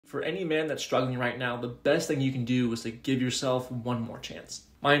For any man that's struggling right now, the best thing you can do is to give yourself one more chance.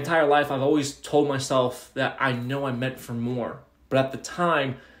 My entire life, I've always told myself that I know I'm meant for more. But at the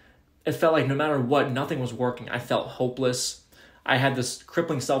time, it felt like no matter what, nothing was working. I felt hopeless. I had this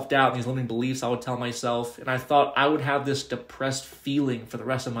crippling self-doubt and these limiting beliefs I would tell myself. And I thought I would have this depressed feeling for the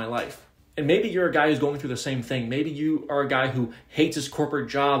rest of my life. And maybe you're a guy who's going through the same thing. Maybe you are a guy who hates his corporate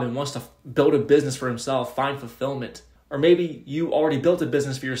job and wants to build a business for himself, find fulfillment. Or maybe you already built a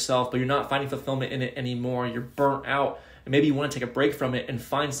business for yourself, but you're not finding fulfillment in it anymore. You're burnt out, and maybe you want to take a break from it and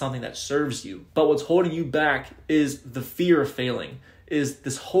find something that serves you. But what's holding you back is the fear of failing, is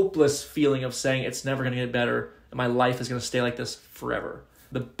this hopeless feeling of saying it's never going to get better and my life is going to stay like this forever.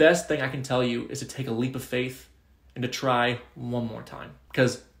 The best thing I can tell you is to take a leap of faith and to try one more time.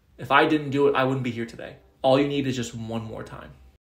 Because if I didn't do it, I wouldn't be here today. All you need is just one more time.